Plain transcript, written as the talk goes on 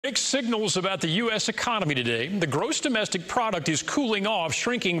Mixed signals about the U.S. economy today. The gross domestic product is cooling off,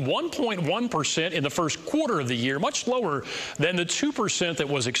 shrinking 1.1% in the first quarter of the year, much lower than the 2% that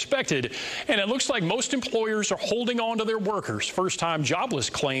was expected. And it looks like most employers are holding on to their workers. First-time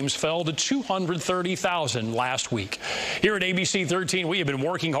jobless claims fell to 230,000 last week. Here at ABC 13, we have been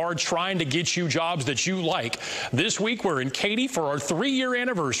working hard trying to get you jobs that you like. This week, we're in Katy for our 3-year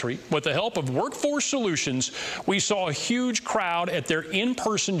anniversary. With the help of Workforce Solutions, we saw a huge crowd at their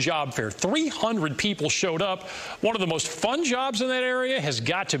in-person job fair. 300 people showed up. One of the most fun jobs in that area has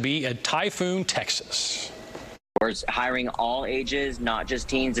got to be at Typhoon, Texas. We're hiring all ages, not just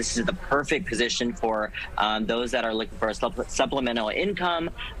teens. This is the perfect position for those that are looking for a supplemental income.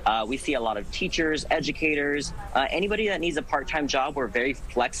 We see a lot of teachers, educators, anybody that needs a part-time job. We're very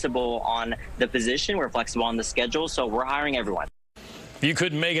flexible on the position. We're flexible on the schedule, so we're hiring everyone. If you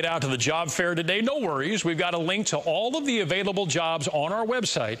couldn't make it out to the job fair today, no worries. We've got a link to all of the available jobs on our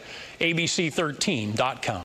website, abc13.com.